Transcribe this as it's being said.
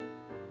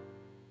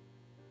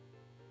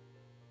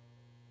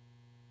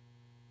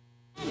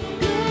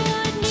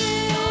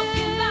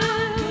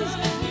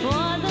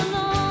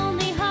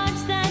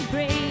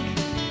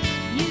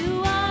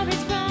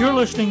You're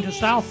listening to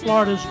South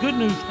Florida's good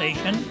news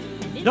station,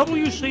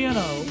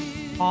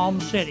 WCNO, Palm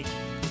City.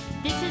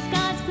 This is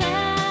God's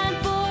plan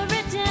for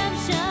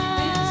redemption,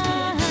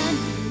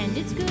 and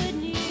it's good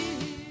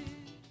news.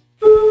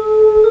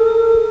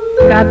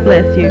 God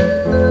bless you.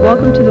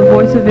 Welcome to the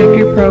Voice of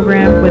Victory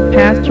program with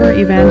pastor,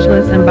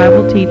 evangelist, and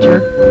Bible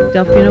teacher,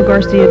 Delfino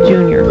Garcia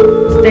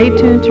Jr. Stay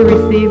tuned to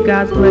receive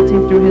God's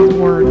blessing through His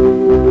Word.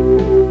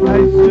 I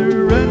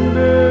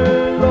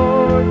surrender,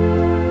 Lord.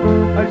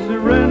 I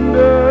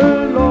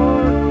surrender, Lord.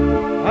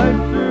 I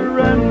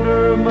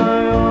surrender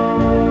my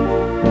all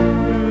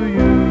to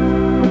you.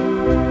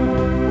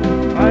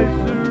 I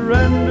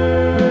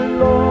surrender,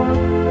 Lord.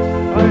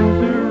 I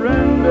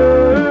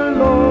surrender,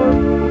 Lord.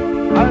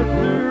 I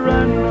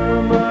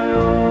surrender my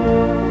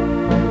all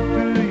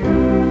to you.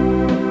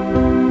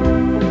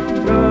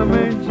 Come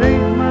and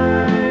change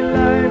my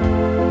life.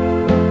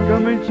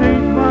 Come and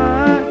change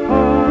my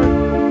heart.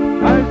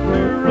 I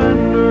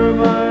surrender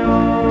my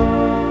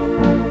all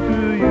to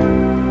you.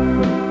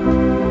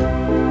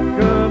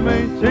 Come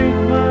and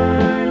change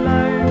my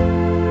life.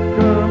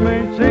 Come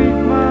and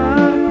change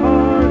my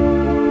heart.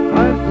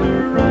 I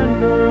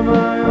surrender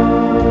my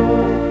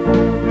all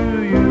to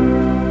you.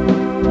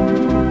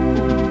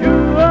 You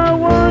are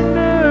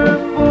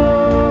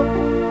wonderful,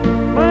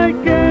 my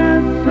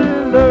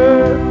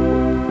counselor,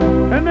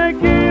 and I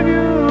give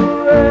you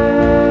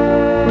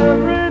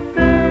everything.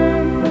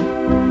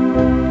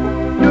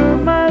 You're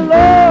my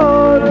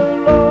Lord, oh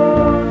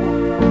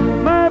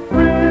Lord, my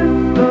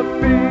Prince of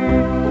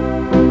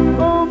Peace,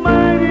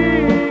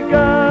 Almighty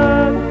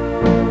God,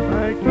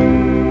 my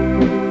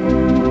King.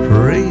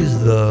 Praise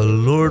the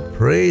Lord,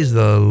 praise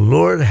the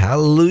Lord,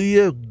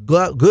 hallelujah.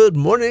 Good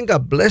morning,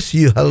 God bless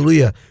you,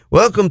 hallelujah.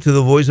 Welcome to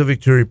the Voice of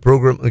Victory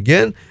program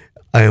again,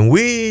 and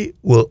we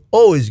will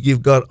always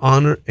give God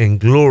honor and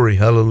glory,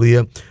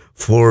 hallelujah,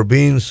 for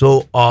being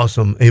so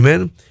awesome,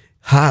 amen.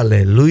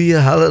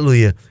 Hallelujah,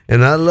 hallelujah.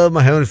 And I love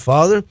my Heavenly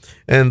Father,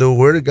 and the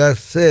Word of God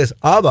says,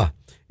 Abba,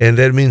 and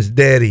that means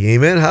daddy,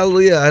 amen,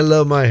 hallelujah. I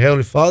love my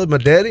Heavenly Father, my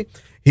daddy.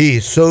 He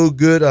is so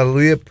good,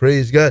 hallelujah,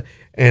 praise God.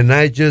 And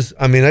I just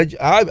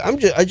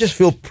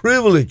feel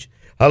privileged,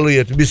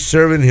 hallelujah, to be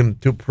serving Him,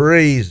 to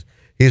praise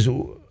His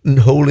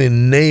holy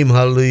name,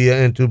 hallelujah,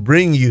 and to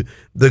bring you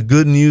the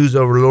good news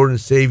of our Lord and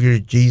Savior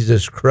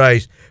Jesus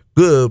Christ.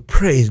 Good,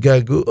 praise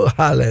God, good,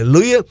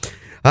 hallelujah,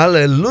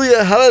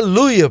 hallelujah,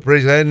 hallelujah,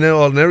 praise God. I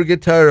know I'll never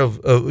get tired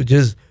of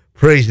just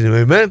praising Him,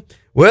 amen.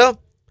 Well,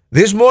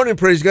 this morning,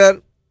 praise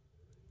God,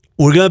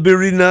 we're going to be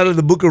reading out of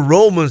the book of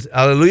Romans.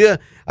 Hallelujah.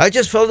 I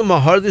just felt in my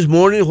heart this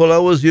morning while I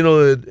was,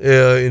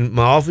 in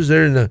my office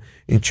there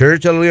in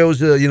church. Hallelujah. I was,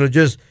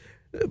 just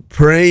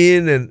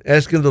praying and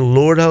asking the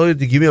Lord, hallelujah,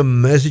 to give me a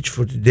message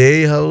for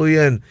today.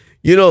 Hallelujah. And,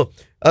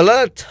 a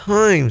lot of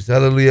times,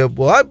 hallelujah,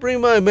 well, I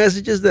bring my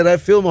messages that I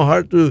feel in my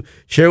heart to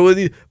share with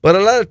you. But a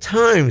lot of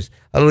times,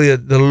 hallelujah,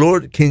 the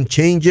Lord can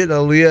change it.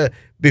 Hallelujah.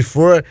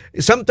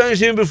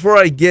 Sometimes even before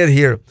I get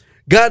here,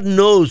 God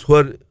knows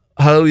what,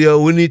 hallelujah,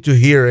 we need to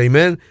hear.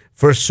 Amen.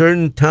 For a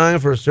certain time,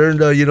 for a certain,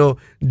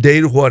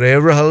 date,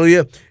 whatever,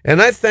 hallelujah.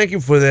 And I thank Him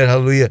for that,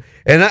 hallelujah.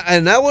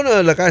 And I want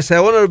to, like I said,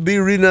 I want to be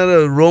reading out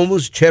of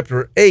Romans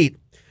chapter 8.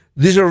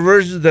 These are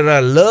verses that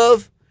I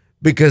love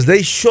because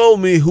they show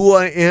me who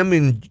I am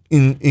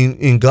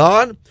in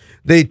God.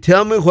 They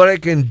tell me what I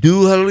can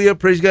do, hallelujah,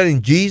 praise God,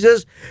 in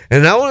Jesus.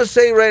 And I want to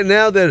say right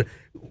now that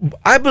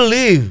I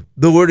believe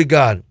the Word of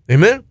God,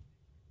 amen.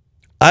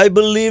 I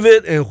believe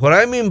it, and what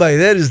I mean by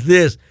that is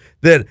this,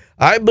 that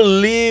I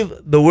believe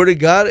the Word of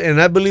God,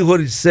 and I believe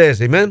what it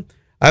says, amen?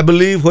 I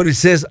believe what it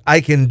says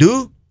I can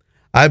do.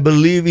 I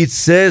believe it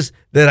says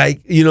that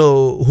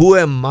who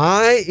am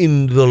I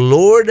in the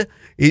Lord?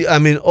 I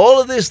mean, all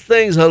of these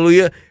things,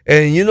 hallelujah,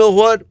 and you know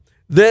what?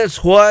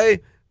 That's why,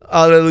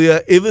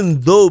 hallelujah,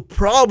 even though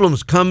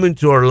problems come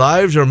into our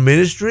lives, our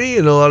ministry,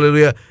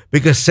 hallelujah,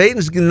 because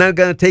Satan's not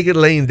going to take it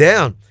laying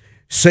down.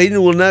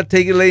 Satan will not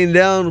take it laying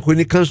down when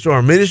it comes to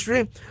our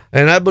ministry.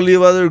 And I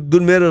believe other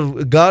good men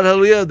of God,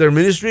 hallelujah, their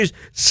ministries,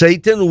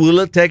 Satan will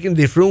attack in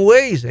different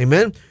ways.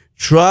 Amen.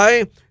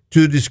 Try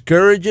to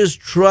discourage us,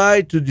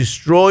 try to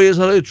destroy us,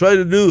 hallelujah, try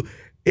to do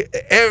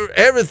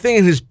everything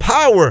in his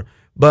power.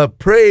 But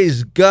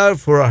praise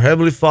God for our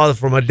Heavenly Father,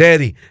 for my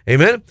daddy.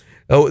 Amen.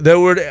 That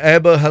word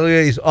Abba,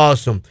 hallelujah, is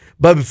awesome.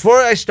 But before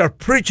I start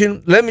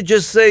preaching, let me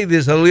just say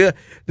this, hallelujah,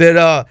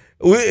 that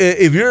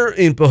if you're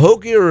in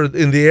Pahokee or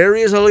in the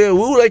areas, hallelujah,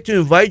 we would like to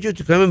invite you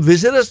to come and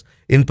visit us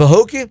in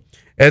Pahokee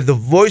at the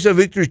Voice of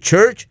Victory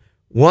Church,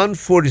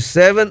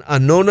 147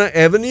 Anona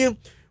Avenue.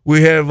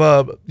 We have,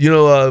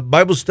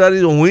 Bible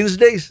studies on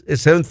Wednesdays at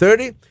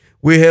 7:30.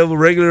 We have a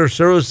regular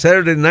service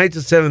Saturday nights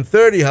at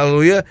 7:30,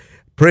 hallelujah.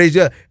 Praise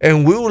God.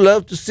 And we would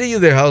love to see you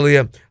there,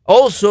 hallelujah.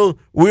 Also,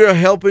 we are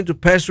helping to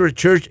pastor a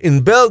church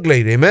in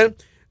Belglade, amen?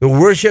 The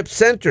Worship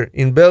Center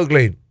in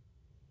Belglade.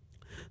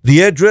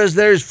 The address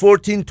there is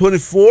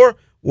 1424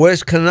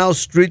 West Canal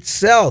Street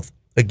South.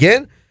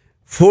 Again,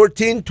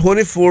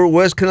 1424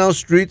 West Canal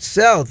Street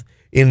South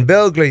in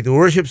Belglade, the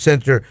Worship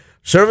Center.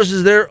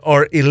 Services there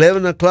are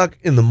 11 o'clock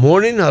in the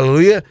morning,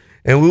 hallelujah,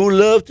 and we would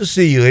love to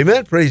see you.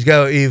 Amen. Praise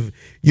God. If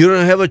you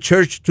don't have a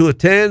church to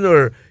attend,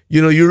 or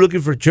you're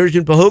looking for church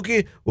in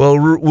Pahokee, well,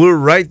 we're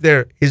right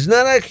there. It's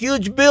not a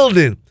huge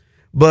building,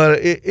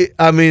 but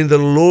the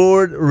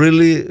Lord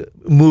really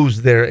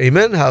moves there.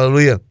 Amen.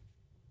 Hallelujah.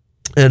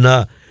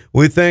 And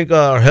we thank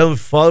our Heavenly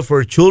Father for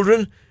our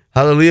children.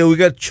 Hallelujah. We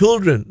got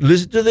children.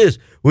 Listen to this.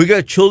 We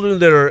got children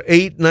that are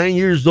 8, 9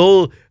 years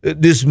old,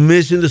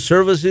 dismissing the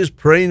services,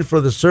 praying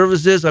for the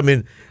services. I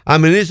mean,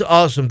 it's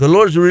awesome. The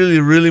Lord's really,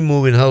 really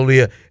moving.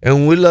 Hallelujah.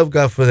 And we love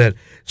God for that.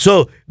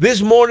 So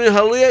this morning,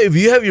 hallelujah, if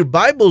you have your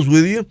Bibles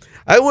with you,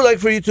 I would like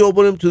for you to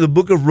open them to the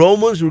book of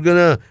Romans. We're going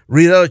to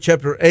read out of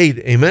chapter 8.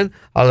 Amen.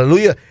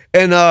 Hallelujah.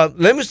 And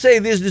let me say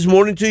this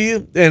morning to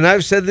you, and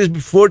I've said this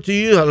before to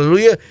you,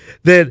 hallelujah,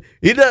 that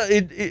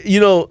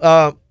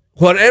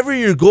whatever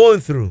you're going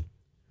through,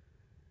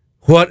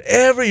 I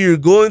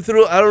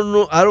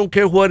don't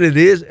care what it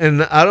is,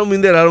 and I don't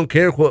mean that I don't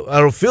care, I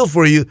don't feel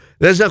for you.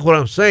 That's not what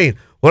I'm saying.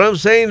 What I'm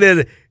saying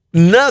that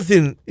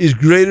nothing is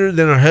greater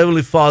than our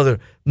Heavenly Father.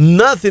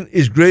 Nothing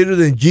is greater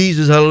than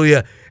Jesus,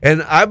 hallelujah.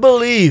 And I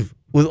believe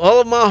with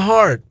all of my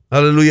heart,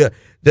 hallelujah,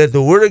 that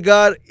the Word of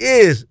God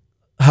is,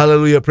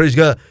 hallelujah, praise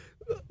God,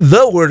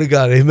 the Word of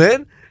God,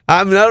 amen?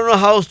 I don't know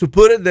how else to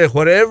put it, that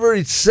whatever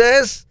it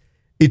says,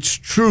 it's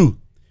true.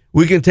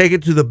 We can take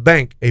it to the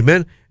bank,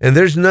 amen? And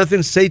there's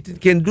nothing Satan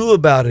can do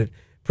about it.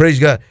 Praise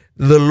God.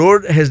 The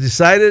Lord has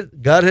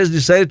decided, God has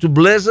decided to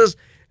bless us,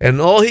 and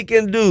all he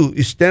can do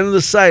is stand on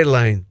the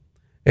sideline,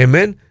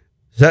 amen?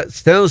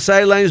 Stand on the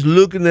sidelines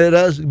looking at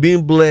us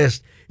being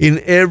blessed in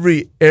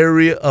every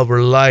area of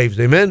our lives,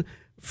 amen?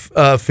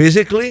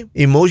 Physically,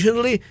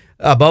 emotionally,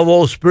 above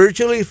all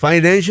spiritually,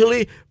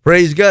 financially,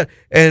 praise God,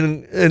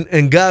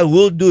 and God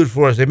will do it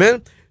for us,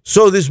 amen?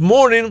 So this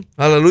morning,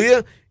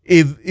 hallelujah,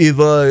 if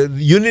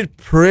you need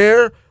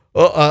prayer,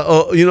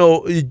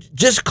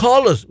 just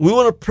call us. We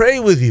want to pray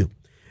with you.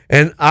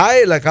 And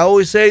like I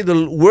always say,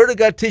 the Word of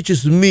God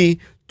teaches me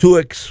to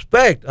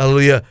expect,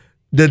 hallelujah,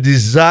 the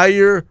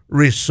desired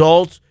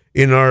results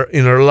in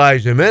our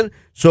lives, amen?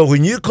 So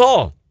when you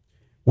call,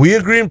 we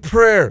agree in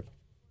prayer,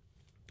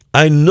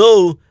 I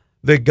know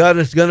that God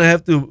is going to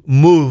have to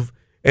move.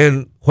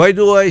 And why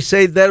do I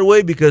say it that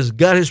way? Because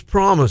God has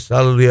promised,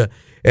 hallelujah.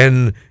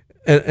 And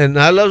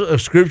I love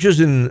scriptures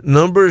in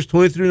Numbers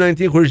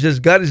 23:19, where it says,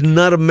 God is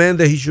not a man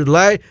that he should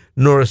lie,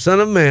 nor a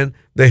son of man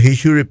that he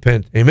should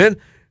repent. Amen.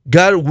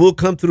 God will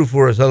come through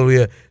for us.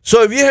 Hallelujah.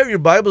 So if you have your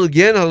Bible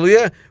again,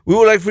 hallelujah, we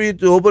would like for you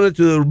to open it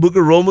to the book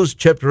of Romans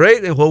chapter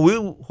 8. And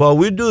while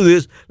we do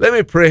this, let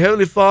me pray.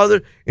 Heavenly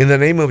Father, in the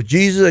name of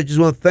Jesus, I just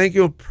want to thank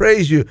you and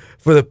praise you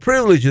for the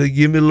privilege that you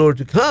give me, Lord,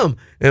 to come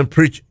and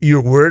preach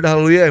your word.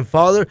 Hallelujah. And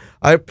Father,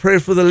 I pray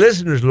for the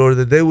listeners, Lord,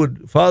 that they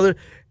would, Father,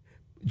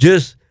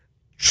 just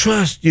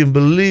trust you and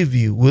believe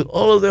you with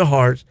all of their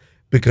hearts,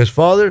 because,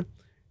 Father,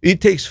 it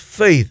takes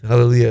faith,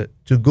 hallelujah,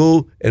 to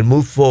go and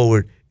move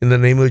forward in the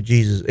name of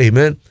Jesus.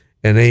 Amen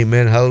and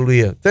amen.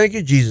 Hallelujah. Thank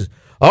you, Jesus.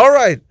 All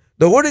right.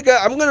 The Word of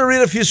God, I'm going to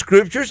read a few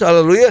scriptures,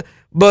 hallelujah,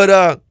 but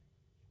I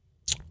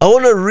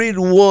want to read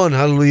one,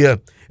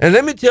 hallelujah. And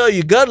let me tell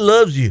you, God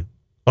loves you,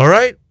 all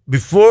right?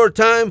 Before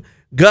time,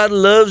 God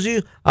loves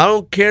you. I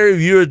don't care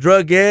if you're a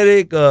drug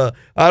addict. I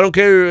don't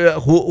care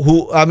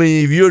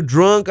if you're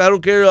drunk. I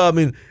don't care.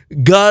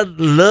 God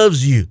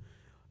loves you.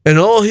 And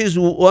all he's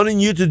wanting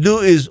you to do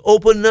is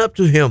open up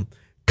to him.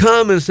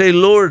 Come and say,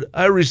 Lord,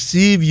 I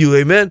receive you.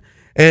 Amen.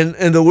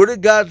 And the Word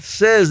of God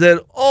says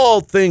that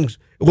all things,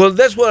 well,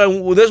 that's one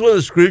of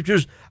the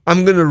scriptures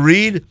I'm going to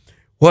read.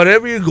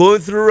 Whatever you're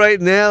going through right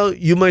now,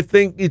 you might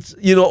think it's,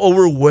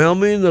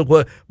 overwhelming.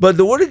 But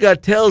the Word of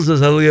God tells us,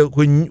 hallelujah,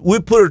 when we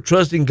put our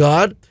trust in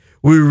God,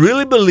 we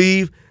really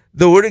believe.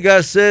 The Word of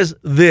God says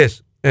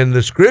this. And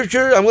the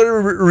scripture I'm going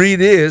to read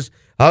is,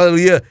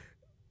 hallelujah,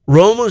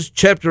 Romans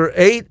chapter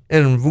 8,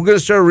 and we're going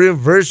to start reading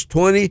verse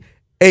 28.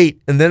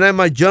 And then I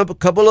might jump a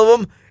couple of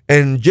them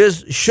and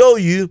just show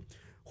you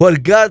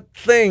what God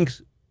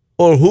thinks,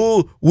 or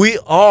who we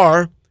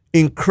are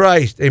in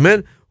Christ.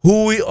 Amen.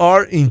 Who we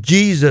are in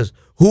Jesus.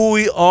 Who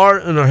we are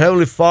in our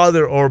Heavenly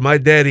Father, or my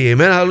daddy.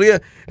 Amen. Hallelujah.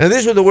 And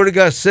this is what the Word of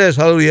God says.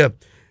 Hallelujah.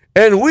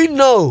 And we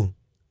know,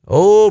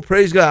 oh,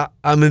 praise God.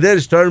 That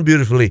is starting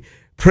beautifully.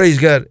 Praise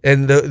God.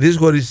 And this is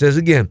what he says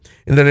again.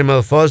 In the name of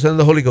the Father, Son, and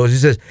the Holy Ghost. He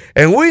says,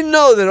 and we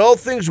know that all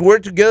things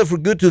work together for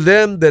good to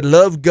them that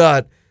love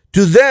God,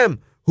 to them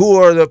who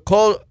are the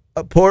called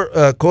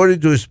according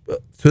to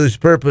his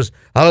purpose.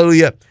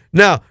 Hallelujah.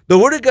 Now, the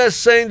Word of God is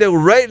saying that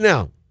right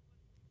now,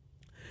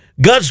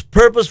 God's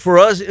purpose for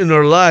us in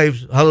our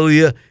lives,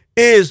 hallelujah,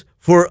 is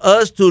for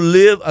us to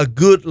live a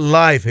good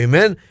life.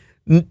 Amen.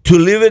 To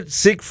live it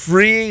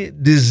sick-free,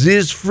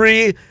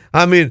 disease-free.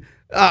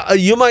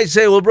 You might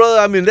say, well,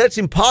 brother, that's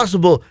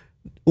impossible.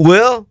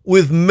 Well,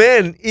 with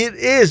men, it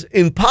is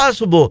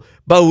impossible.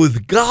 But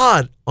with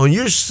God on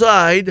your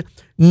side,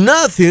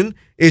 nothing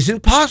is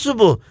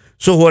impossible.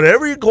 So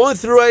whatever you're going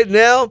through right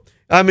now,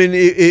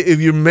 if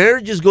your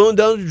marriage is going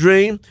down the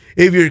drain,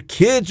 if your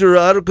kids are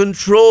out of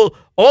control,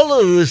 all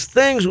of these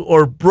things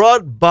are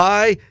brought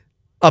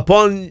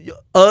upon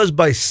us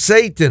by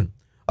Satan.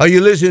 Are you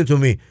listening to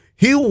me?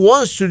 He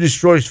wants to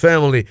destroy his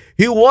family.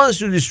 He wants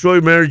to destroy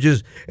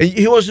marriages. And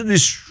he wants to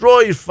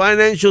destroy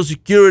financial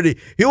security.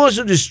 He wants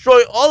to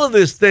destroy all of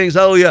these things.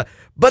 Hallelujah.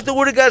 But the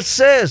Word of God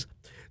says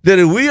that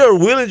if we are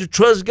willing to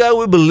trust God,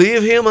 we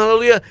believe Him.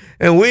 Hallelujah.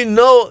 And we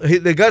know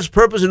that God's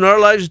purpose in our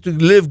lives is to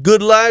live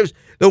good lives.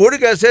 The Word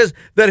of God says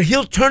that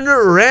He'll turn it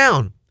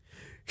around.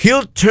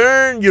 He'll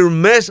turn your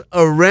mess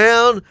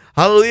around.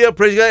 Hallelujah.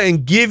 Praise God.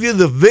 And give you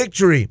the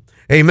victory.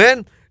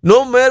 Amen.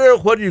 No matter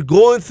what you're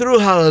going through.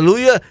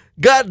 Hallelujah.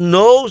 God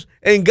knows,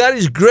 and God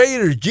is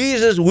greater.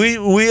 Jesus, we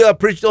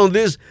preached on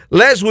this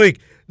last week.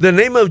 The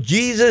name of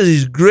Jesus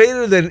is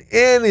greater than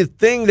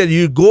anything that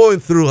you're going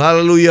through.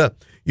 Hallelujah.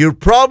 Your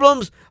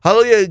problems,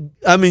 hallelujah.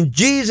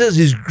 Jesus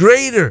is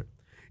greater.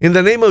 In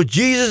the name of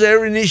Jesus,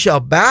 every knee shall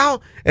bow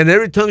and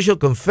every tongue shall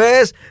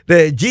confess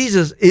that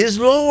Jesus is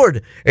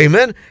Lord.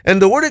 Amen. And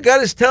the Word of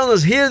God is telling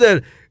us here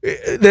that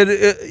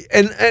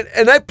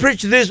and I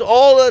preach this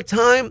all the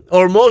time,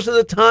 or most of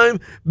the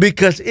time,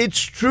 because it's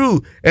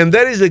true. And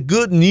that is the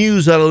good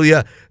news.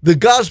 Hallelujah. The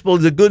gospel,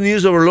 the good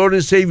news of our Lord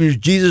and Savior,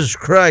 Jesus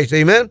Christ.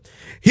 Amen.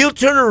 He'll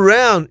turn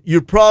around your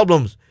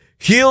problems.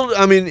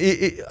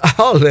 Hallelujah.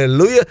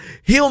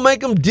 He'll make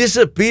them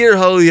disappear.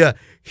 Hallelujah.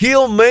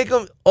 He'll make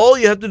them, all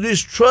you have to do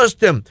is trust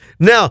Him.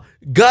 Now,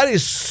 God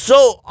is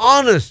so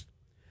honest.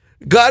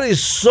 God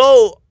is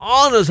so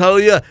honest.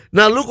 Hallelujah.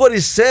 Now, look what He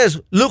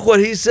says. Look what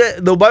He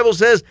said. The Bible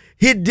says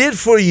He did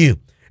for you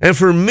and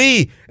for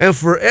me and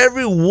for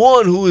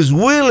everyone who is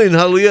willing,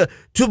 hallelujah,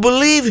 to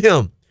believe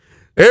Him.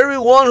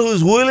 Everyone who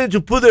is willing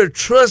to put their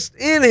trust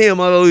in Him.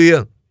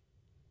 Hallelujah.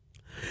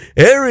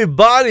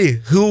 Everybody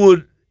who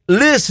would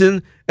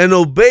listen and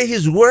obey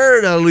His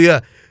word.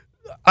 Hallelujah.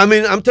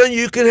 I'm telling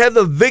you, you can have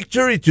the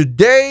victory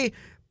today.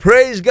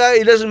 Praise God.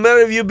 It doesn't matter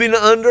if you've been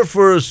under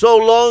for so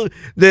long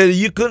that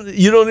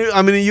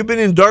you've been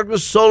in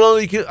darkness so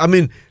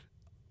long.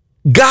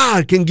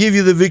 God can give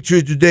you the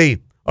victory today.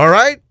 All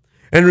right.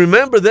 And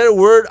remember that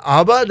word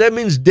Abba, that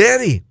means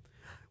daddy.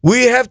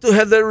 We have to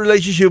have that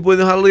relationship with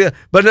Him. Hallelujah.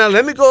 But now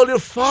let me go a little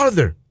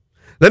farther.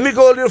 Let me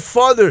go a little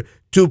farther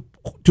to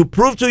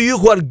prove to you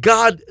what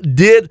God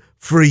did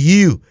for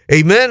you.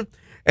 Amen.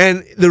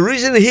 And the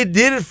reason He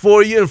did it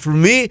for you and for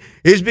me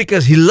is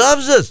because He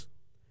loves us.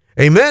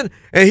 Amen.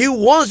 And He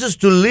wants us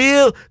to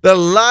live the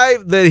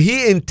life that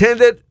He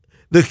intended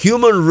the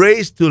human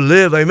race to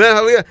live. Amen.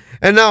 Hallelujah.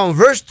 And now in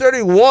verse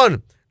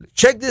 31,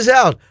 check this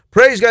out.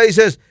 Praise God. He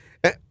says,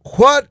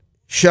 what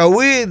shall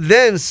we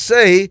then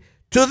say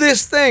to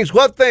these things?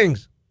 What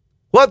things?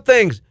 What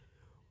things?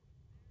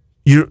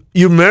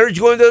 Your marriage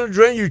going down the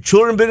drain, your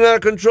children being out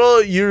of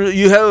control,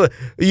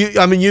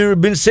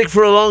 you've been sick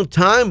for a long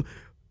time.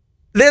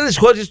 That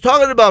is what He's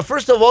talking about.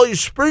 First of all, your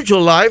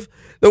spiritual life.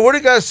 The Word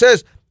of God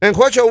says, and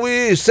what shall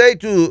we say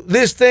to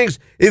these things?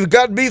 If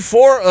God be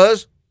for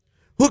us,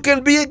 who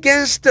can be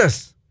against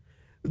us?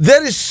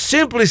 That is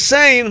simply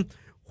saying,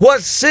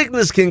 what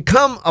sickness can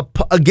come up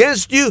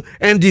against you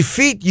and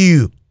defeat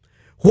you?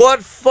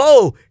 What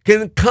foe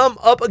can come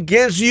up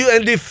against you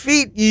and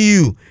defeat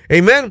you?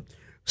 Amen.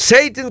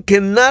 Satan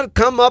cannot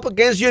come up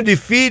against you and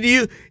defeat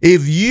you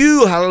if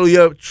you,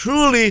 hallelujah,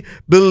 truly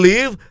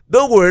believe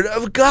the word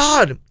of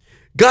God.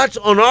 God's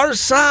on our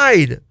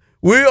side.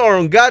 We are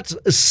on God's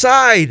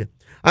side.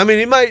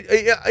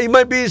 It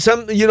might be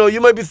some,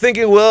 you might be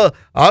thinking, well,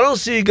 I don't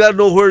see God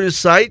nowhere in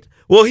sight.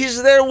 Well,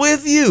 He's there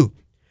with you.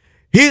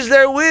 He's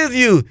there with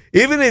you.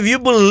 Even if you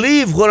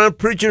believe what I'm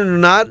preaching or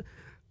not,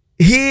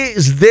 He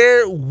is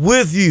there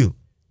with you.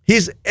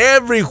 He's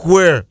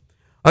everywhere.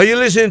 Are you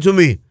listening to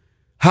me?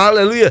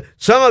 Hallelujah.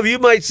 Some of you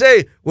might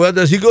say, well,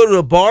 does He go to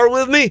the bar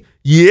with me?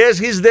 Yes,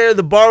 He's there at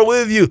the bar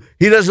with you.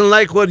 He doesn't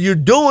like what you're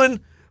doing,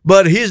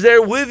 but He's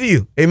there with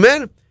you.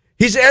 Amen?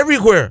 He's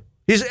everywhere.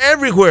 He's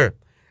everywhere.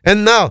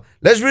 And now,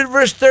 let's read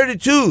verse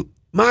 32.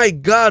 My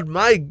God,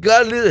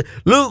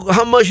 look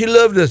how much He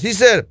loved us. He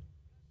said,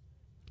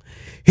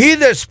 He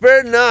that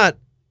spared not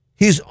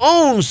His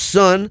own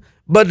Son,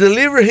 but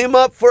delivered Him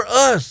up for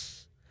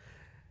us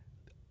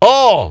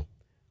all,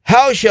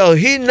 how shall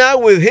He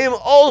not with Him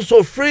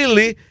also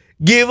freely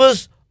give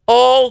us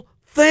all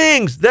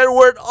things? That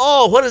word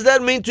all, what does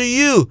that mean to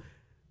you?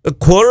 A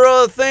quarter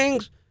of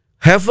things?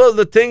 Half of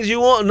the things you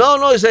want?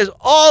 No, it says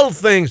all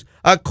things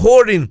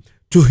according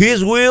to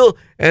His will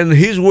and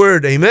His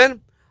word.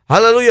 Amen?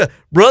 Hallelujah.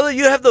 Brother,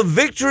 you have the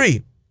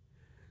victory.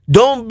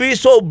 Don't be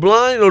so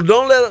blind, or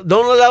don't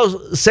allow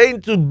Satan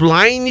to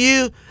blind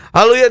you.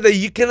 Hallelujah, that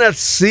you cannot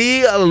see.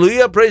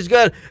 Hallelujah, praise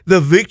God,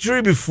 the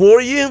victory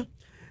before you.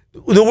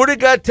 The Word of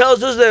God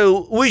tells us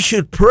that we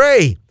should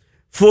pray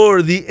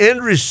for the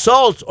end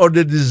results, or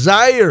the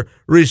desired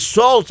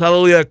results,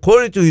 hallelujah,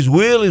 according to His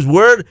will, His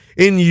word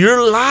in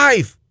your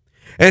life.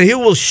 And He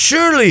will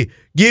surely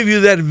give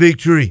you that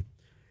victory.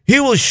 He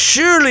will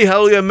surely,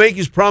 hallelujah, make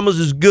His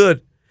promises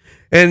good.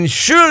 And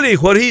surely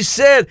what He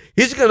said,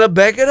 He's going to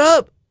back it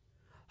up.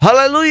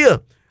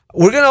 Hallelujah.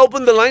 We're going to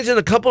open the lines in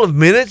a couple of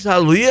minutes.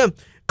 Hallelujah.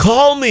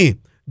 Call me.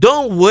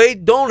 Don't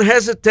wait. Don't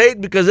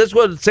hesitate, because that's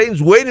what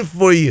Satan's waiting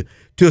for you,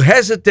 to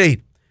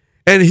hesitate.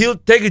 and he'll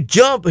take a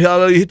jump,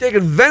 hallelujah. He'll take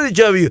advantage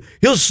of you.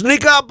 He'll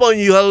sneak up on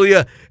you,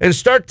 hallelujah, and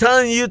start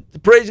telling you,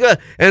 praise God.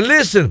 And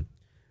listen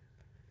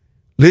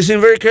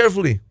very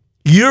carefully.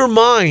 Your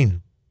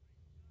mind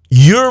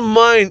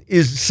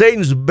is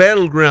Satan's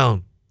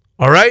battleground,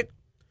 all right?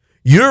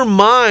 Your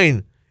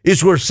mind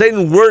is where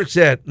Satan works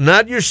at,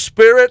 not your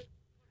spirit.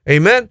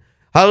 Amen.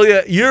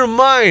 Hallelujah. Your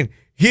mind,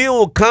 he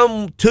will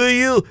come to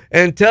you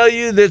and tell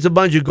you there's a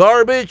bunch of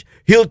garbage.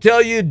 He'll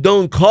tell you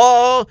don't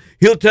call.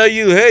 He'll tell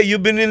you, hey,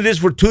 you've been in this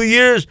for 2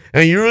 years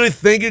and you really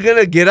think you're going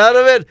to get out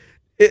of it?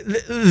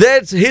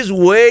 That's his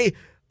way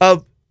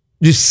of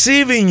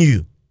deceiving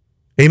you.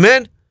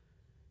 Amen.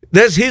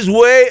 That's his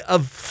way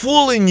of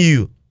fooling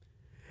you.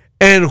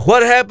 And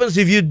what happens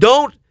if you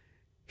don't?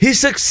 He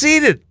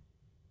succeeded.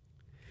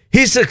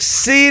 He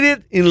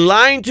succeeded in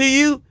lying to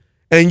you,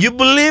 and you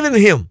believe in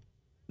him.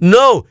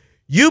 No,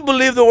 you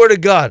believe the word of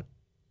God.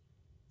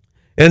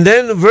 And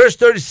then verse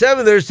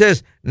 37 there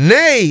says,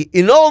 nay,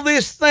 in all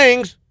these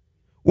things,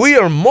 we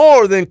are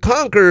more than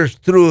conquerors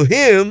through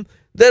him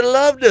that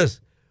loved us.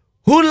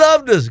 Who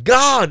loved us?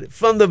 God,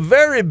 from the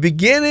very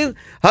beginning.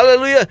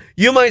 Hallelujah.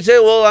 You might say,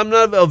 well, I'm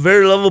not a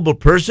very lovable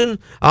person.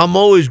 I'm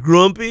always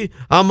grumpy.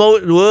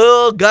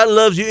 Well, God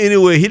loves you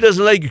anyway. He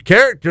doesn't like your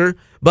character,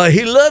 but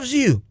he loves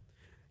you.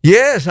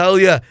 Yes,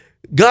 hallelujah.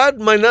 God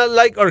might not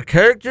like our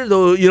character,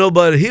 though,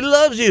 but he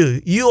loves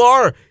you. You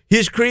are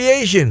his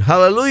creation.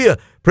 Hallelujah.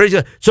 Praise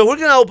God. So we're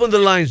going to open the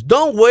lines.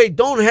 Don't wait.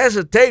 Don't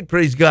hesitate,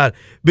 praise God,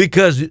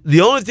 because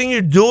the only thing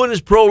you're doing is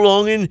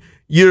prolonging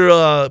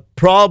your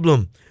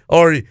problem.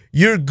 Or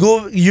you're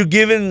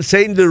giving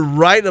Satan the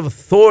right of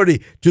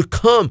authority to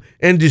come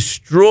and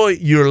destroy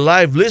your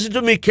life. Listen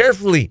to me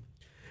carefully.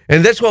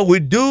 And that's what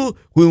we do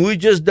when we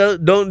just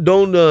don't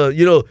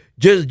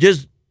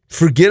just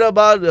forget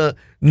about.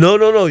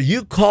 No.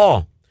 You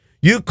call.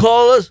 You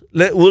call us.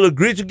 We'll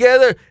agree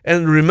together.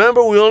 And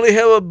remember, we only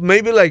have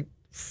maybe like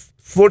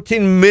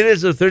 14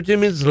 minutes or 13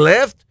 minutes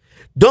left.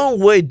 Don't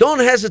wait. Don't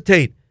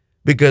hesitate,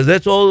 because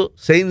that's all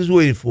Satan is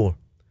waiting for,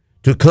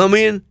 to come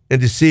in and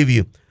deceive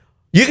you.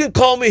 You can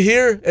call me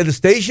here at the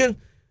station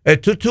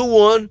at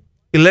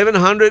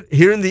 221-1100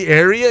 here in the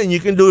area, and you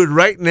can do it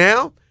right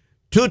now,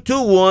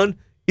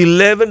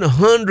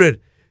 221-1100.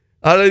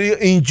 Hallelujah.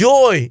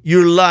 Enjoy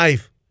your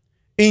life.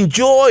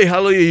 Enjoy,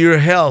 hallelujah, your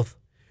health.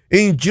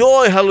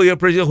 Enjoy, hallelujah,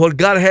 praise God, what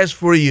God has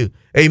for you.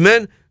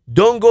 Amen.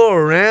 Don't go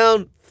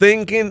around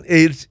thinking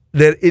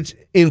that it's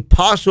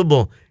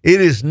impossible. It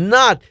is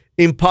not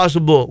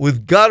impossible.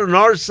 With God on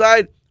our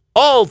side,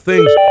 all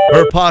things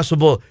are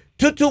possible.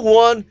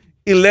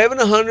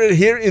 221-1100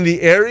 here in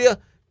the area,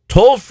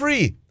 toll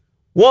free,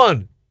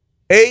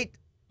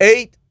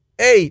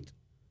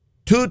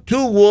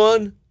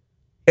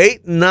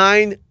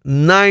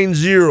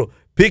 1-888-221-8990.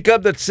 Pick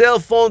up that cell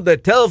phone,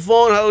 that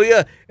telephone,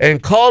 hallelujah,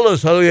 and call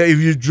us, hallelujah. If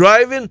you're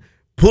driving,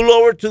 pull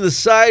over to the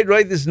side,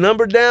 write this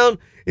number down.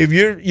 If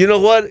you're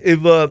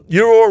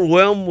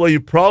overwhelmed by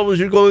your problems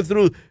you're going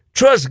through,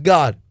 trust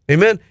God,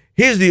 amen.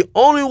 He's the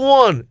only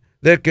one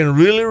that can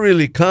really,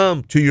 really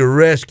come to your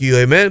rescue,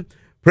 amen.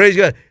 Praise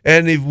God.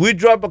 And if we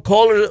drop a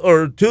call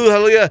or two,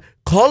 hallelujah,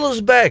 call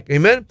us back.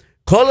 Amen.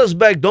 Call us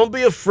back. Don't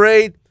be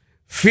afraid.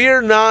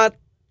 Fear not,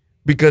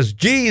 because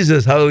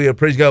Jesus, hallelujah,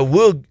 praise God,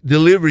 will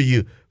deliver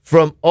you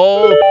from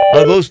all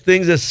of those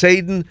things that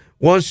Satan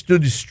wants to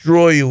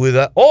destroy you with.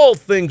 All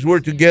things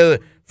work together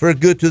for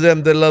good to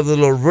them that love the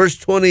Lord. Verse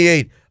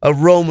 28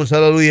 of Romans,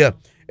 hallelujah.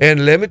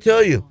 And let me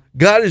tell you,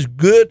 God is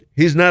good.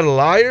 He's not a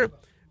liar.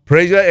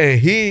 Praise God. And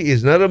he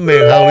is not a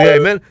man. Hallelujah.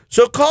 Amen.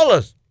 So call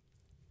us.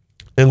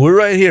 And we're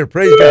right here.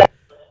 Praise God.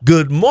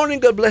 Good morning.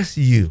 God bless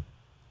you.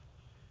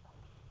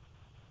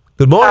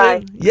 Good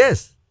morning. Hi.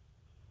 Yes.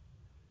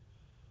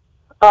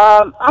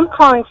 I'm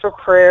calling for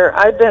prayer.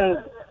 I've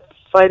been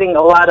fighting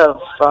a lot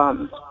of,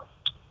 I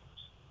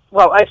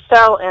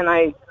fell and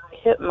I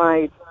hit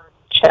my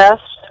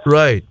chest.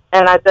 Right.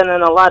 And I've been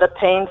in a lot of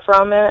pain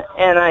from it,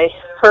 and I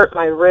hurt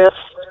my wrist.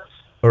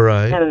 All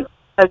right. And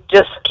I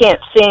just can't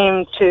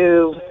seem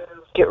to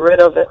get rid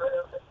of it.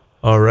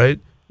 All right.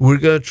 We're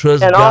going to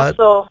trust and God.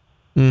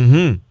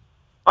 And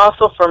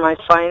also for my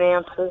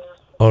finances.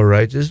 All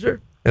right,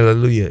 sister.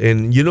 Hallelujah.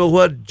 And you know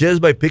what?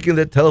 Just by picking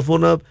that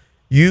telephone up,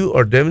 you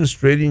are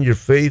demonstrating your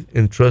faith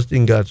and trust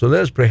in God. So let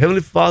us pray.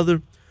 Heavenly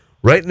Father,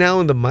 right now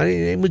in the mighty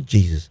name of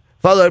Jesus,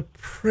 Father, I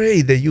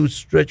pray that you would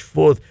stretch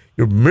forth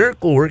your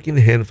miracle-working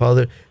hand,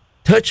 Father.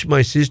 Touch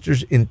my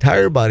sister's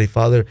entire body,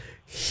 Father.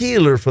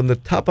 Heal her from the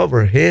top of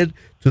her head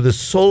to the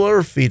sole of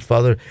her feet,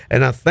 Father.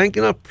 And I thank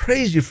and I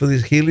praise you for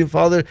this healing,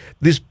 Father.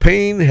 This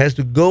pain has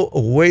to go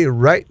away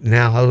right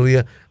now,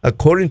 hallelujah,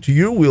 according to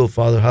your will,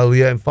 Father,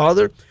 hallelujah. And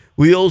Father,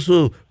 we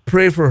also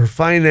pray for her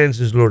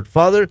finances, Lord.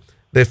 Father,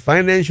 the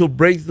financial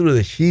breakthrough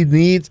that she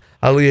needs,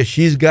 hallelujah,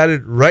 she's got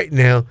it right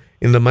now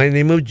in the mighty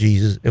name of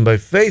Jesus. And by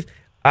faith,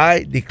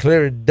 I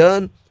declare it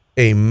done.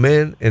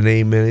 Amen and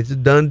amen. It's a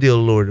done deal,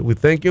 Lord. We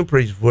thank you and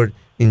praise you for it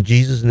in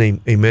Jesus' name.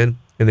 Amen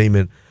and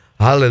amen.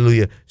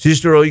 Hallelujah.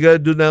 Sister, all you got to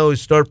do now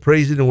is start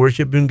praising and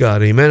worshiping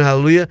God. Amen.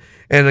 Hallelujah.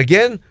 And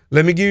again,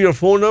 let me give you your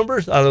phone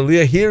numbers.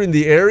 Hallelujah. Here in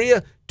the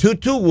area,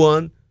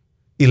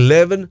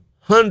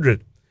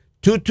 221-1100.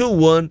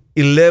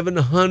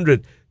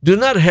 221-1100. Do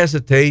not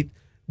hesitate.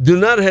 Do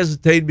not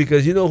hesitate,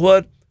 because you know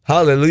what?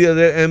 Hallelujah.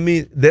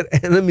 That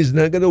enemy is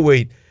not going to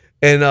wait.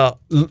 And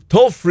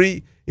toll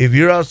free, if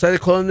you're outside the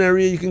calling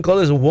area, you can call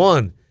us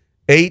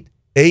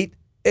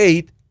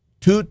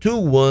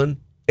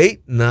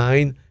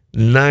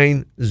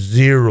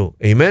 1-888-221-8990.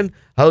 Amen.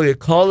 Hallelujah.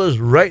 Call us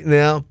right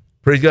now.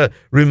 Praise God.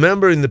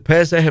 Remember, in the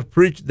past, I have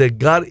preached that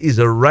God is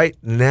a right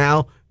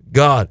now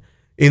God.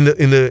 In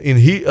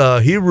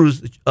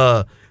Hebrews,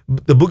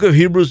 the book of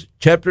Hebrews,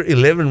 chapter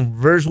 11,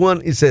 verse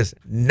 1, it says,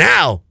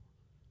 now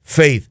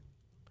faith.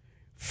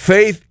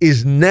 Faith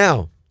is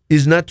now.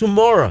 It's not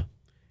tomorrow.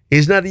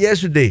 It's not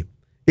yesterday.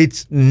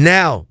 It's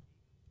now.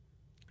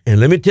 And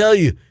let me tell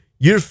you,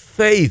 your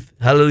faith,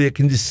 hallelujah,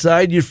 can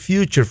decide your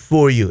future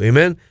for you.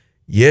 Amen.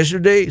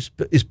 Yesterday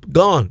is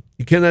gone.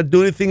 You cannot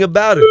do anything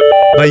about it.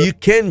 But you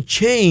can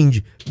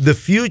change the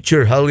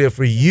future, hallelujah,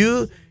 for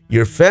you,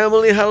 your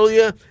family,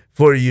 hallelujah,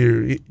 for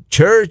your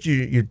church,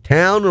 your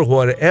town, or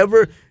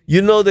whatever.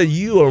 You know that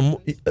you are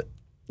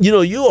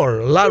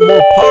a lot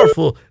more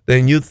powerful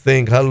than you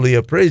think.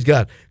 Hallelujah. Praise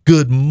God.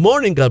 Good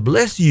morning. God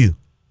bless you.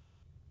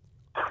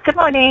 Good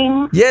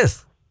morning.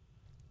 Yes.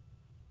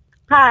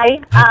 Hi.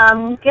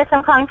 Guess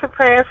I'm calling for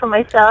prayer for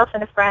myself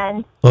and a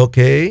friend.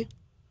 Okay.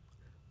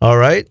 All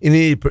right.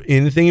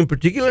 Anything in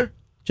particular?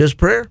 Just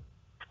prayer?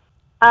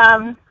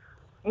 No,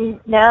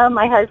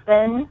 my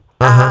husband,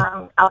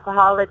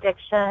 alcohol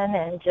addiction,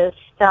 and just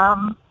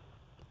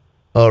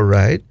All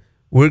right.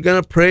 We're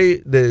gonna pray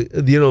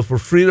for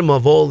freedom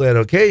of all that.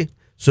 Okay.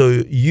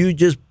 So you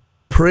just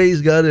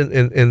praise God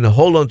and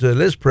hold on to it.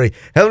 Let's pray.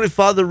 Heavenly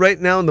Father, right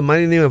now in the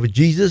mighty name of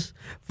Jesus,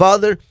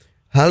 Father,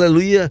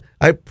 hallelujah.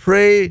 I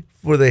pray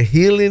for the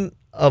healing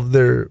of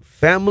their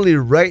family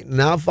right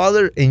now,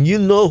 Father. And you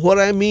know what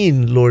I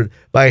mean, Lord,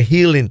 by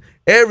healing.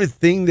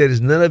 Everything that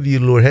is none of you,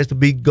 Lord, has to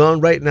be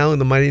gone right now in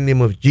the mighty name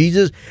of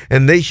Jesus.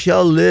 And they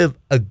shall live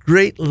a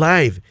great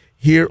life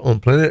here on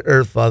planet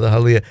Earth, Father.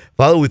 Hallelujah.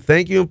 Father, we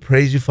thank you and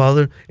praise you,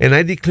 Father. And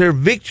I declare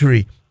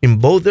victory in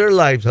both their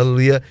lives.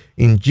 Hallelujah.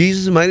 In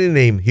Jesus' mighty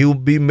name, he will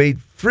be made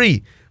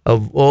free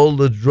of all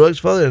the drugs,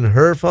 Father, and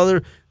her,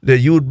 Father, that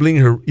you would bring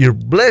your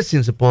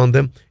blessings upon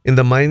them in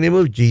the mighty name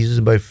of Jesus.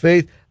 By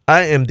faith,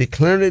 I am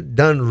declaring it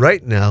done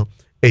right now.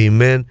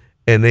 Amen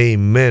and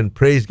amen.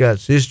 Praise God,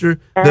 sister.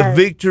 The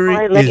victory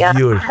is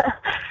yours.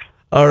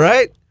 All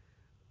right?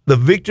 The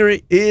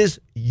victory is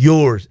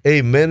yours.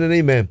 Amen and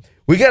amen.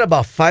 We got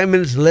about 5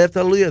 minutes left.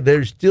 Hallelujah.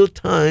 There's still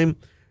time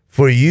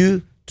for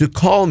you to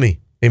call me.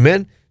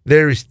 Amen.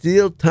 There is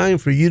still time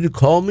for you to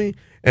call me.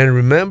 And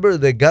remember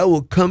that God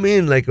will come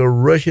in like a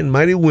rushing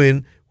mighty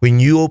wind when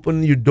you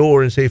open your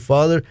door and say,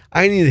 Father,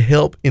 I need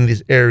help in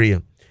this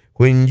area.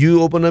 When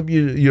you open up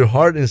your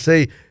heart and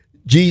say,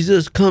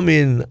 Jesus, come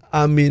in.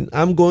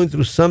 I'm going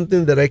through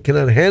something that I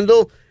cannot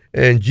handle.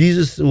 And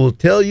Jesus will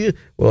tell you,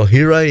 well,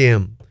 here I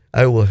am.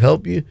 I will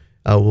help you.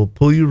 I will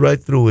pull you right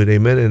through it.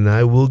 Amen. And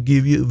I will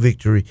give you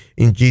victory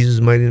in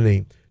Jesus' mighty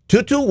name.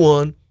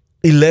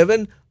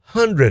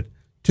 221-1100.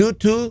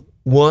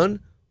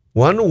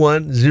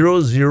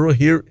 221-1100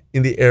 here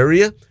in the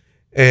area.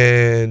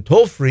 And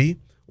toll free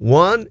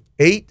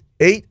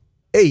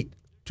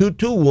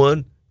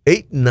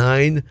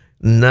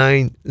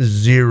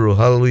 1-888-221-8990.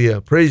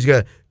 Hallelujah. Praise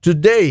God.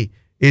 Today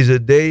is a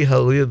day,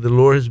 hallelujah, the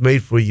Lord has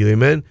made for you.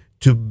 Amen.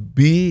 To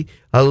be,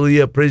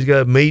 hallelujah, praise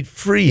God, made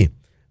free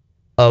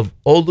of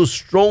all the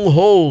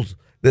strongholds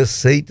that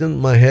Satan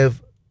might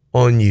have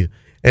on you.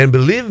 And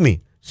believe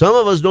me, some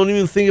of us don't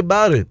even think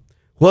about it.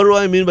 What do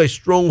I mean by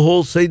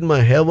strongholds Satan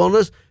might have on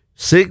us?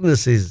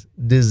 Sicknesses,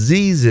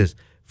 diseases,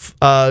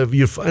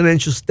 your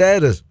financial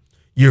status,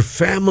 your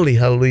family,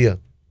 hallelujah.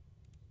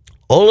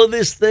 All of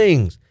these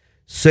things,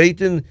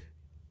 Satan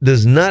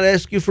does not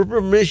ask you for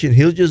permission.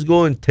 He'll just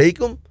go and take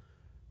them,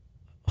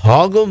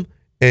 hog them,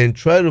 and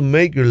try to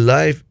make your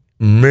life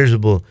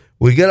miserable.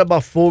 We got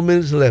about 4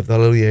 minutes left.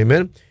 Hallelujah.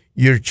 Amen.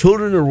 Your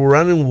children are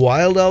running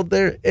wild out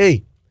there.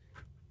 Hey,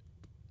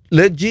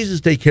 let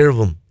Jesus take care of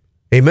them.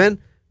 Amen.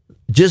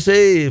 Just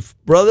say,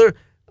 brother,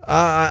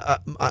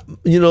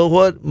 you know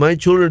what? My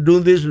children are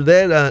doing this or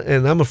that,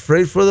 and I'm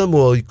afraid for them.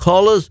 Well, you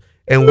call us,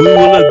 and we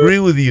will agree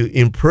with you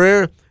in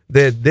prayer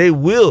that they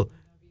will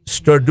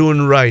start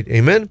doing right.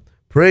 Amen.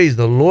 Praise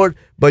the Lord.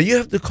 But you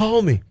have to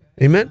call me.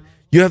 Amen.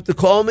 You have to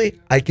call me.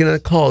 I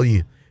cannot call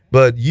you.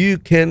 But you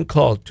can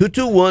call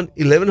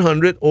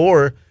 221-1100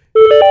 or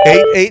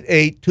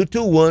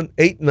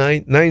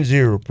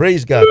 888-221-8990.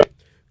 Praise God.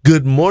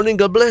 Good morning.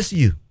 God bless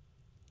you.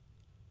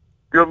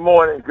 Good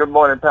morning,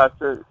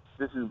 Pastor.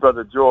 This is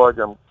Brother George.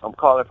 I'm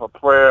calling for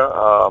prayer.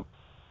 I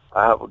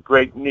have a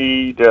great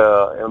need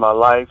in my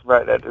life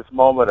right at this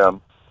moment.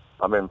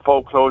 I'm in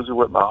foreclosure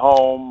with my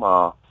home.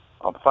 My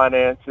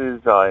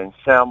finances are in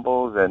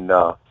shambles, and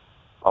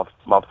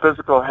my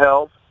physical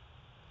health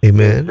is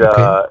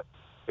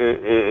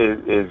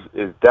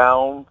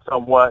down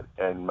somewhat,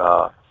 and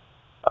my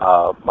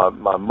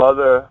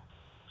mother,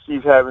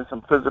 she's having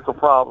some physical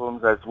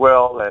problems as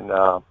well, and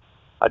I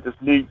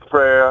just need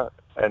prayer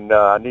and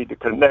I need to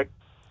connect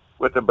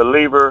with a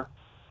believer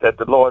that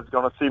the Lord's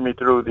going to see me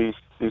through these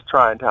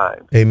trying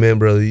times. Amen,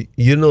 brother.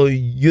 You know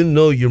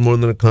you're more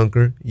than a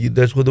conqueror.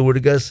 That's what the Word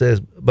of God says.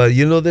 But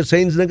you know that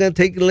Satan's not going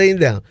to take you laying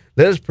down.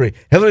 Let us pray.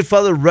 Heavenly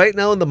Father, right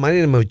now in the mighty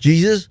name of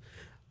Jesus,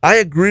 I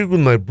agree with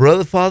my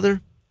brother,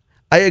 Father.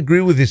 I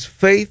agree with his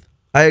faith.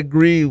 I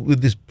agree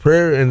with this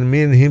prayer and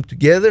me and him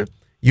together.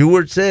 Your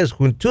word says,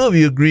 when two of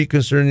you agree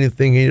concerning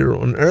anything here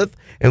on earth,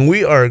 and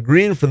we are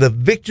agreeing for the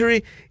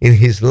victory in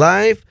his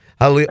life,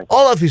 hallelujah,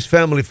 all of his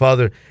family,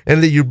 Father,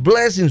 and that your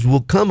blessings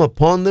will come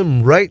upon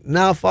them right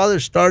now, Father,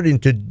 starting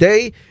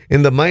today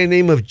in the mighty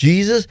name of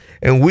Jesus.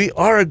 And we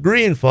are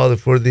agreeing, Father,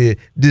 for the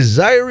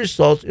desired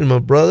results in my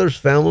brother's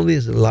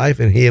family's life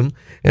and him.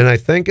 And I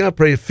thank and I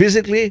pray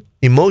physically,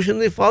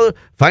 emotionally, Father,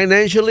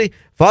 financially,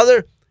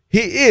 Father,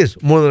 he is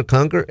more than a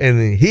conqueror,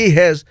 and he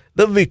has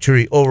the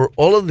victory over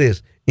all of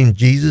this in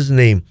Jesus'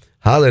 name.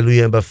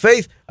 Hallelujah. And by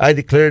faith, I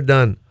declare it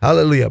done.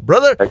 Hallelujah.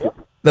 Brother,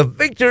 the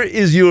victory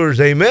is yours.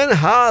 Amen.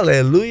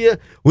 Hallelujah.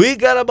 We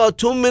got about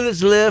 2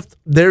 minutes left.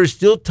 There is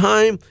still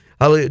time.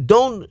 Hallelujah.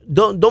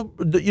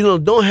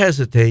 Don't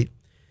hesitate.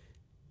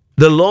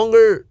 The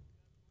longer,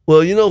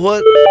 well, you know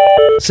what?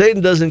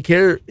 Satan doesn't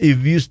care if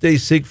you stay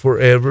sick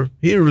forever.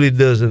 He really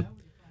doesn't.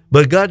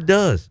 But God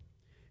does.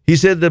 He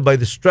said that by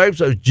the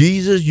stripes of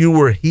Jesus, you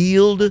were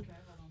healed.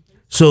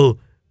 So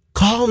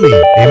call me.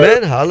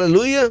 Amen.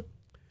 Hallelujah.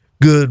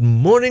 Good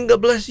morning.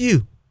 God bless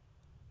you.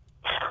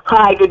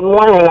 Hi, good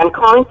morning. I'm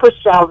calling for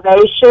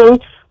salvation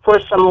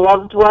for some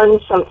loved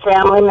ones, some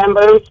family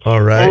members,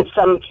 All right. and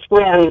some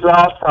friends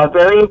also.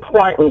 Very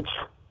important.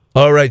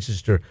 All right,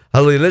 sister.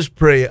 Hallelujah. Let's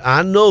pray.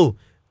 I know,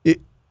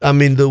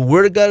 the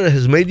Word of God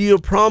has made you a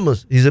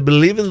promise. He said,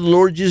 believe in the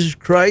Lord Jesus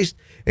Christ,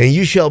 and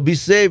you shall be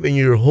saved in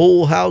your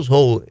whole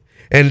household.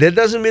 And that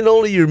doesn't mean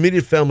only your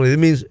immediate family. It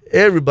means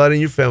everybody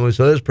in your family.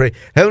 So let's pray.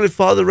 Heavenly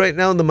Father, right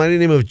now in the mighty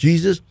name of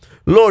Jesus,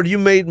 Lord, you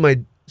made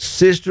my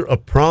sister a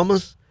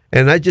promise,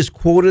 and I just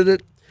quoted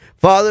it.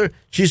 Father,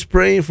 she's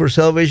praying for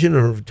salvation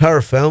of her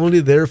entire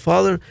family there,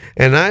 Father,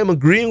 and I am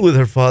agreeing with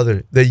her,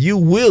 Father, that you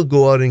will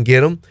go out and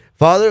get them.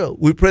 Father,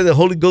 we pray the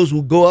Holy Ghost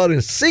will go out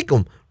and seek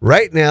them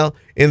right now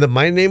in the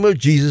mighty name of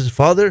Jesus,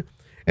 Father,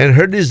 and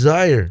her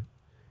desire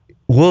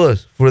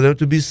was for them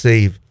to be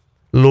saved.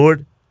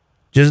 Lord,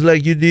 just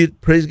like you did,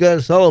 praise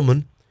God,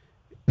 Solomon,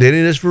 they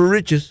didn't ask for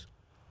riches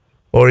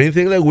or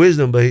anything like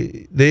wisdom, but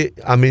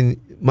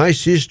my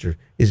sister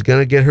is going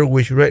to get her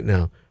wish right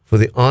now for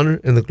the honor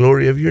and the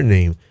glory of your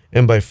name.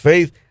 And by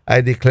faith, I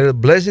declare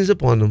blessings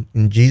upon them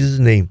in Jesus'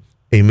 name.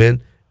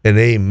 Amen and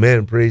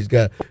amen. Praise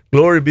God.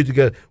 Glory be to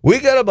God. We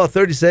got about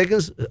 30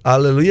 seconds.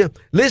 Hallelujah.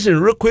 Listen,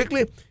 real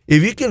quickly,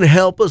 if you can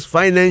help us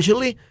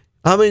financially,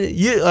 do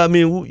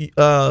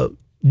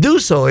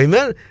so.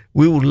 Amen.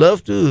 We would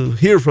love to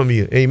hear from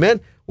you. Amen.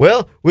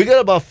 Well, we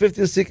got about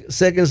 15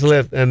 seconds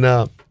left,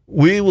 and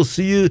we will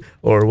see you,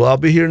 or I'll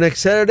be here next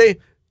Saturday.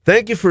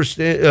 Thank you for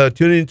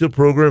tuning into the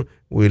program.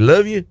 We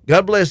love you.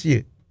 God bless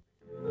you.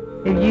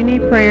 If you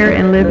need prayer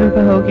and live in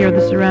Pahokee or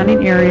the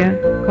surrounding area,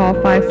 call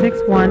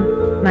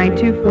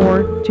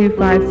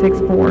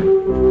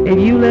 561-924-2564. If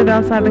you live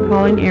outside the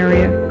calling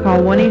area,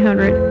 call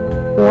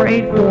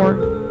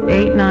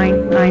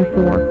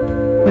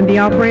 1-800-484-8994. When the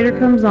operator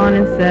comes on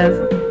and says,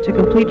 to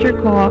complete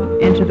your call,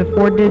 enter the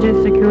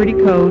 4-digit security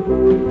code,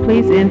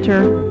 please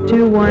enter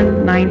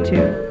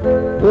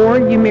 2192. Or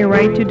you may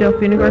write to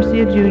Delfino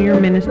Garcia Jr.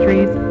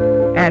 Ministries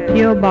at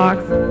P.O.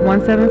 Box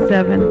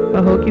 177,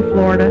 Pahokee,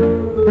 Florida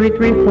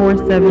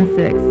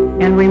 33476.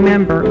 And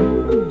remember,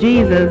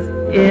 Jesus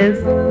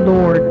is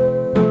Lord.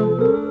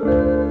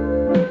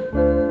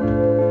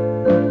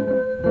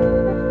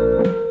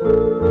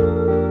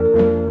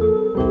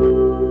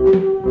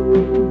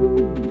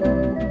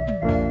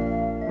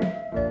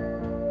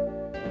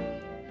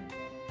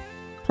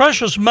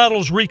 Precious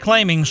Metals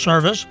Reclaiming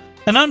Service,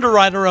 an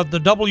underwriter of the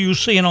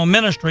WCNO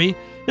ministry,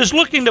 is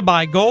looking to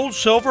buy gold,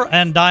 silver,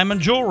 and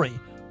diamond jewelry,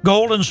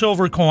 gold and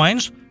silver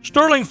coins,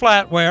 sterling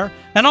flatware,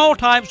 and all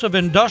types of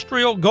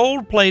industrial,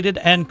 gold-plated,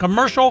 and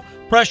commercial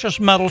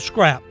precious metal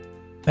scrap.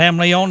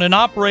 Family owned and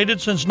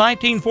operated since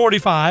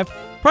 1945,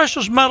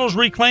 Precious Metals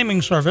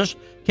Reclaiming Service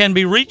can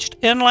be reached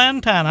in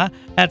Lantana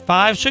at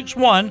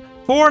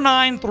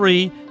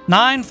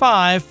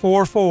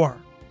 561-493-9544.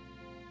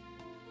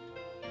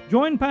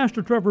 Join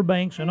Pastor Trevor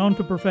Banks and On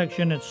to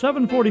Perfection at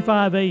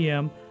 7:45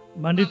 a.m.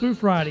 Monday through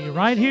Friday,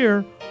 right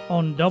here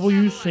on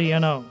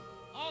WCNO.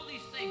 All these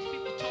things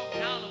people talk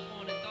down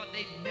upon and thought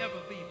they'd never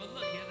be, but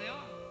look, here they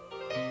are.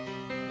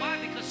 Why?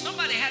 Because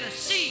somebody had a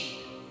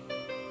seed,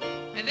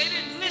 and they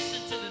didn't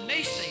listen to the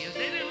naysayers.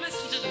 They didn't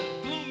listen to the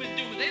gloom and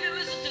doom. They didn't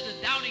listen to the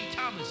doubting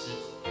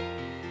Thomases.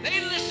 They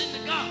listened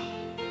to God.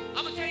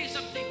 I'm going to tell you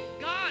something.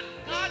 God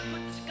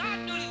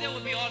knew that there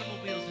would be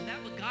automobiles, and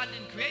that, but God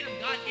didn't create them.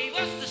 God gave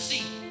us the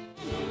seed.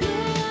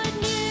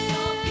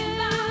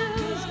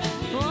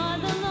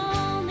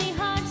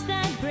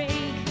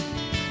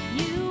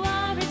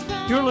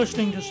 You're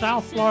listening to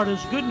South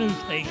Florida's good news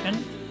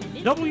station,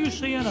 WCNO.